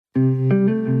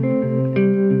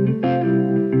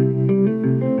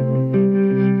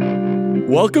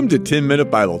Welcome to 10-Minute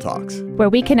Bible Talks, where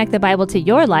we connect the Bible to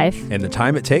your life and the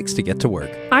time it takes to get to work.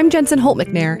 I'm Jensen Holt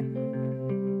McNair.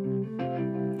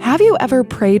 Have you ever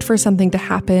prayed for something to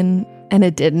happen and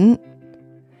it didn't?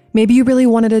 Maybe you really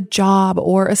wanted a job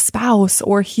or a spouse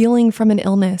or healing from an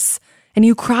illness, and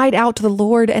you cried out to the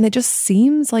Lord and it just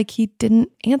seems like he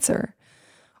didn't answer.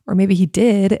 Or maybe he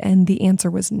did and the answer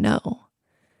was no.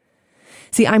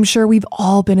 See, I'm sure we've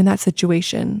all been in that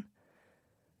situation.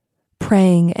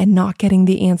 Praying and not getting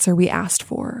the answer we asked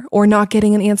for, or not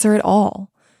getting an answer at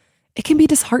all. It can be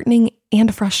disheartening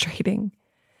and frustrating.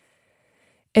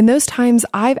 In those times,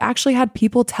 I've actually had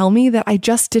people tell me that I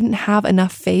just didn't have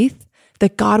enough faith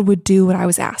that God would do what I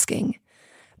was asking,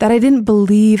 that I didn't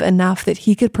believe enough that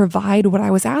he could provide what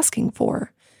I was asking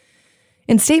for.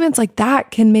 And statements like that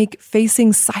can make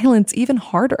facing silence even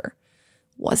harder.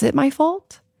 Was it my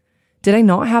fault? Did I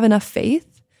not have enough faith?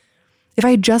 If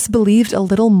I just believed a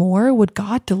little more, would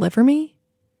God deliver me?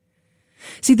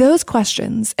 See, those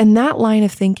questions and that line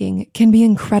of thinking can be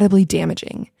incredibly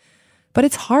damaging, but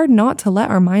it's hard not to let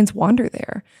our minds wander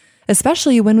there,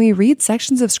 especially when we read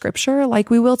sections of scripture like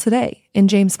we will today in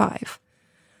James 5.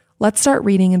 Let's start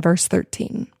reading in verse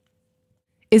 13.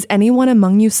 Is anyone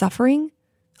among you suffering?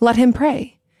 Let him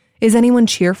pray. Is anyone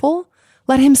cheerful?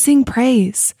 Let him sing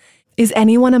praise. Is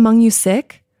anyone among you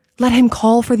sick? Let him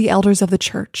call for the elders of the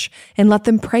church and let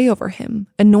them pray over him,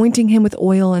 anointing him with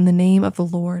oil in the name of the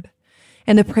Lord.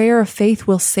 And the prayer of faith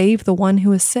will save the one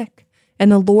who is sick,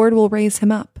 and the Lord will raise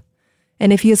him up.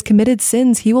 And if he has committed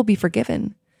sins, he will be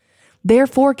forgiven.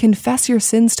 Therefore, confess your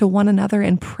sins to one another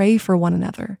and pray for one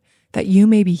another, that you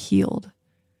may be healed.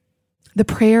 The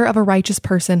prayer of a righteous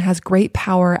person has great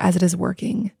power as it is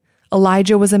working.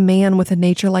 Elijah was a man with a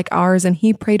nature like ours, and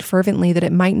he prayed fervently that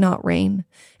it might not rain.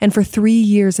 And for 3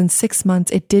 years and 6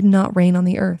 months, it did not rain on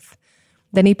the earth.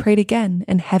 Then he prayed again,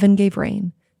 and heaven gave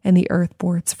rain, and the earth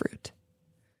bore its fruit.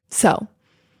 So,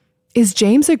 is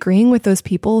James agreeing with those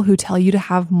people who tell you to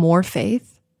have more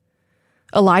faith?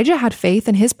 Elijah had faith,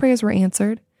 and his prayers were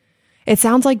answered. It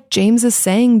sounds like James is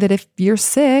saying that if you're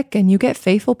sick and you get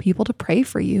faithful people to pray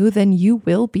for you, then you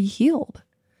will be healed.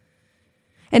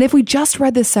 And if we just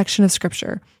read this section of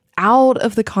scripture out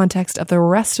of the context of the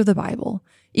rest of the Bible,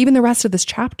 even the rest of this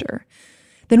chapter,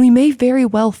 then we may very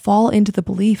well fall into the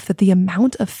belief that the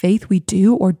amount of faith we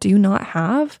do or do not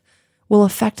have will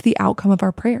affect the outcome of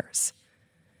our prayers.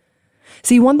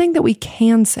 See, one thing that we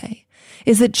can say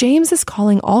is that James is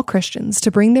calling all Christians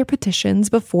to bring their petitions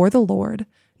before the Lord,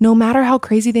 no matter how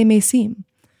crazy they may seem.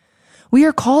 We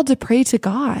are called to pray to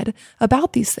God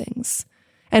about these things.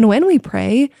 And when we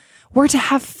pray, we're to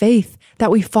have faith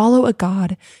that we follow a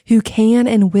God who can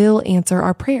and will answer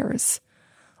our prayers.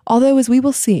 Although, as we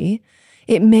will see,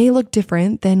 it may look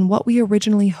different than what we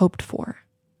originally hoped for.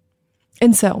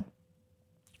 And so,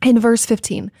 in verse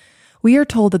 15, we are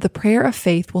told that the prayer of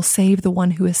faith will save the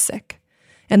one who is sick,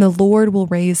 and the Lord will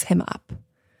raise him up.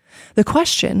 The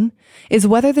question is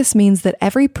whether this means that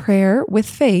every prayer with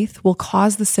faith will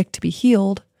cause the sick to be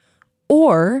healed,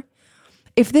 or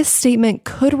if this statement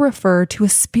could refer to a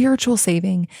spiritual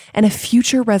saving and a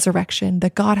future resurrection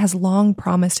that God has long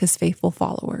promised his faithful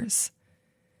followers.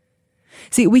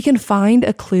 See, we can find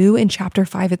a clue in chapter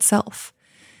 5 itself.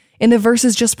 In the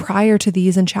verses just prior to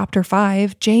these in chapter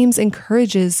 5, James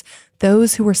encourages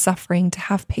those who are suffering to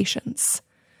have patience.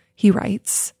 He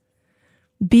writes,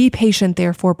 "Be patient,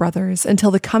 therefore, brothers,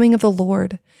 until the coming of the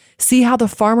Lord. See how the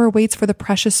farmer waits for the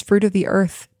precious fruit of the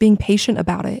earth, being patient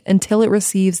about it until it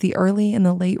receives the early and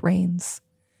the late rains.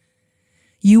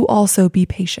 You also be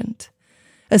patient.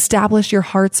 Establish your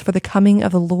hearts, for the coming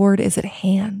of the Lord is at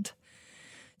hand.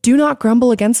 Do not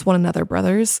grumble against one another,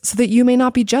 brothers, so that you may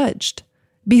not be judged.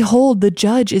 Behold, the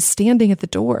judge is standing at the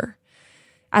door.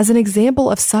 As an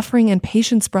example of suffering and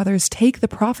patience, brothers, take the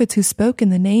prophets who spoke in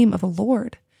the name of the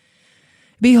Lord.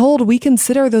 Behold, we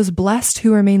consider those blessed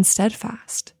who remain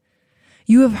steadfast.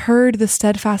 You have heard the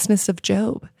steadfastness of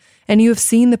Job, and you have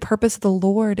seen the purpose of the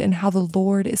Lord and how the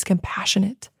Lord is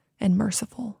compassionate and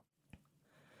merciful."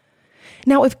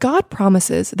 Now, if God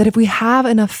promises that if we have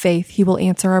enough faith, he will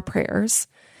answer our prayers,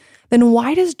 then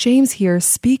why does James here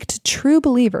speak to true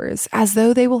believers as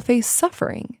though they will face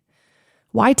suffering?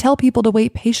 Why tell people to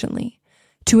wait patiently,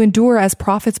 to endure as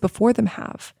prophets before them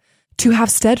have, to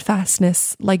have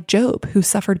steadfastness like Job, who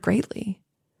suffered greatly?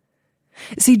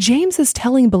 See, James is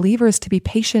telling believers to be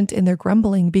patient in their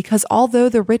grumbling because although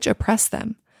the rich oppress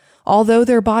them, although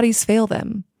their bodies fail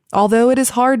them, although it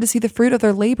is hard to see the fruit of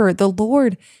their labor, the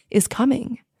Lord is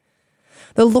coming.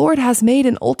 The Lord has made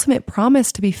an ultimate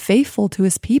promise to be faithful to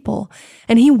his people,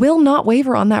 and he will not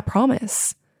waver on that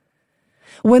promise.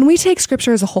 When we take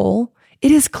scripture as a whole,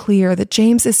 It is clear that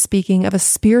James is speaking of a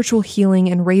spiritual healing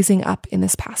and raising up in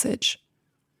this passage.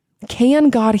 Can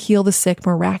God heal the sick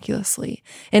miraculously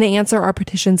and answer our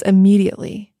petitions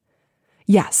immediately?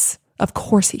 Yes, of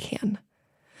course he can.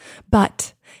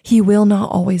 But he will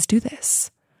not always do this.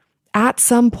 At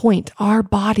some point, our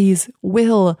bodies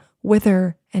will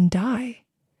wither and die.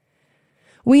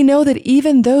 We know that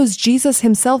even those Jesus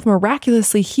himself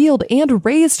miraculously healed and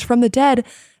raised from the dead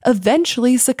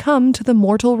eventually succumb to the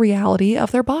mortal reality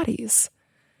of their bodies.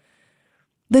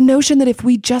 The notion that if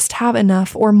we just have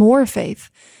enough or more faith,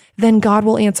 then God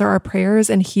will answer our prayers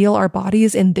and heal our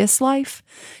bodies in this life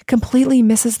completely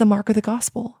misses the mark of the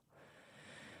gospel.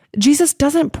 Jesus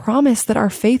doesn't promise that our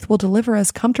faith will deliver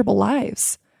us comfortable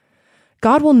lives.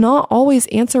 God will not always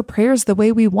answer prayers the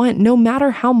way we want, no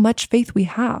matter how much faith we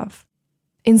have.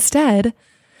 Instead,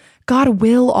 God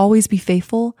will always be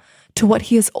faithful to what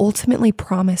he has ultimately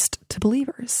promised to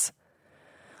believers.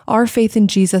 Our faith in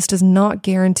Jesus does not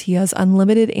guarantee us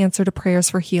unlimited answer to prayers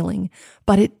for healing,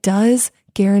 but it does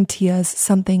guarantee us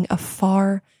something of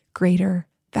far greater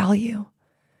value.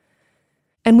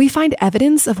 And we find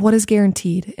evidence of what is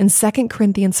guaranteed in 2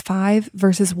 Corinthians 5,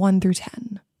 verses 1 through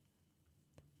 10.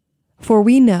 For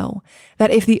we know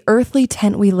that if the earthly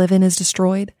tent we live in is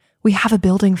destroyed, we have a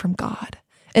building from God,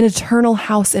 an eternal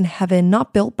house in heaven,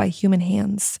 not built by human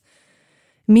hands.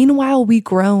 Meanwhile, we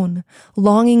groan,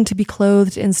 longing to be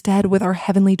clothed instead with our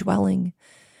heavenly dwelling,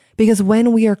 because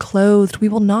when we are clothed, we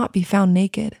will not be found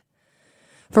naked.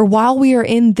 For while we are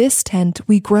in this tent,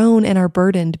 we groan and are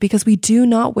burdened, because we do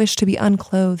not wish to be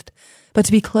unclothed, but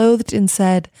to be clothed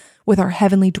instead with our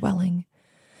heavenly dwelling,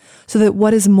 so that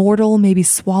what is mortal may be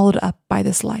swallowed up by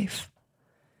this life.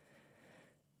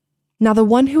 Now the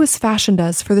one who has fashioned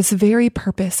us for this very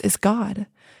purpose is God,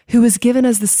 who has given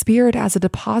us the Spirit as a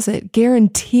deposit,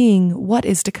 guaranteeing what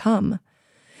is to come.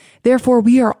 Therefore,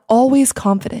 we are always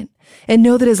confident and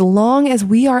know that as long as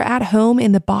we are at home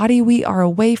in the body, we are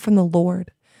away from the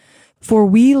Lord. For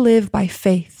we live by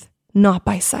faith, not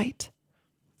by sight.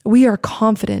 We are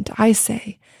confident, I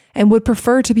say, and would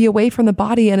prefer to be away from the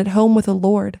body and at home with the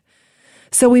Lord.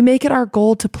 So we make it our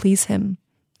goal to please him,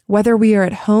 whether we are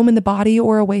at home in the body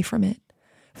or away from it.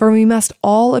 For we must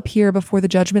all appear before the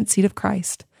judgment seat of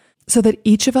Christ, so that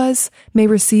each of us may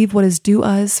receive what is due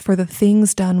us for the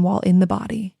things done while in the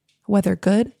body, whether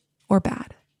good or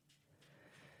bad.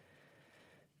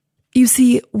 You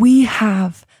see, we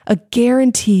have a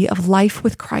guarantee of life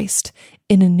with Christ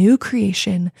in a new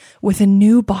creation with a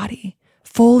new body,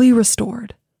 fully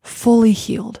restored, fully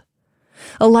healed.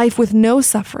 A life with no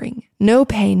suffering, no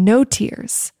pain, no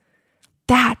tears.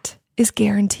 That is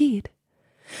guaranteed.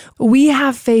 We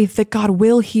have faith that God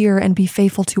will hear and be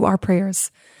faithful to our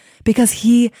prayers because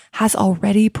he has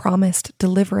already promised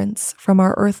deliverance from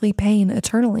our earthly pain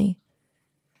eternally.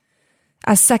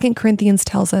 As 2 Corinthians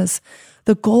tells us,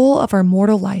 the goal of our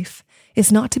mortal life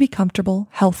is not to be comfortable,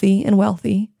 healthy, and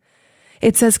wealthy.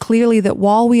 It says clearly that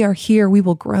while we are here, we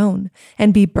will groan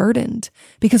and be burdened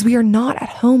because we are not at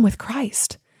home with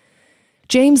Christ.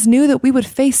 James knew that we would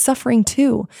face suffering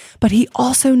too, but he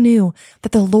also knew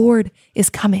that the Lord is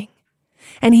coming,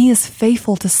 and he is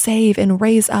faithful to save and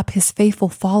raise up his faithful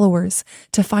followers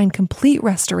to find complete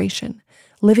restoration,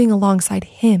 living alongside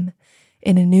him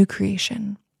in a new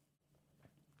creation.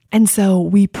 And so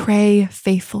we pray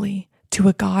faithfully to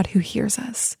a God who hears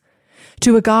us,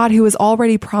 to a God who has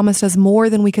already promised us more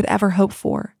than we could ever hope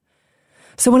for.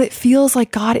 So when it feels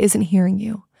like God isn't hearing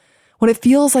you, when it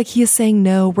feels like he is saying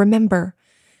no, remember,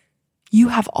 you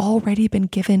have already been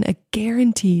given a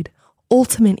guaranteed,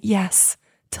 ultimate yes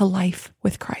to life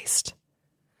with Christ.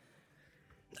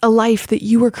 A life that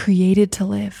you were created to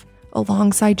live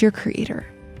alongside your Creator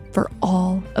for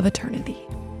all of eternity.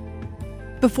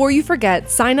 Before you forget,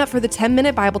 sign up for the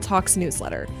 10-Minute Bible Talks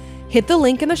newsletter. Hit the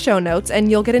link in the show notes and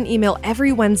you'll get an email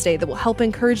every Wednesday that will help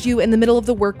encourage you in the middle of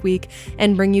the work week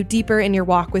and bring you deeper in your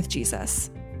walk with Jesus.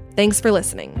 Thanks for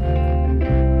listening.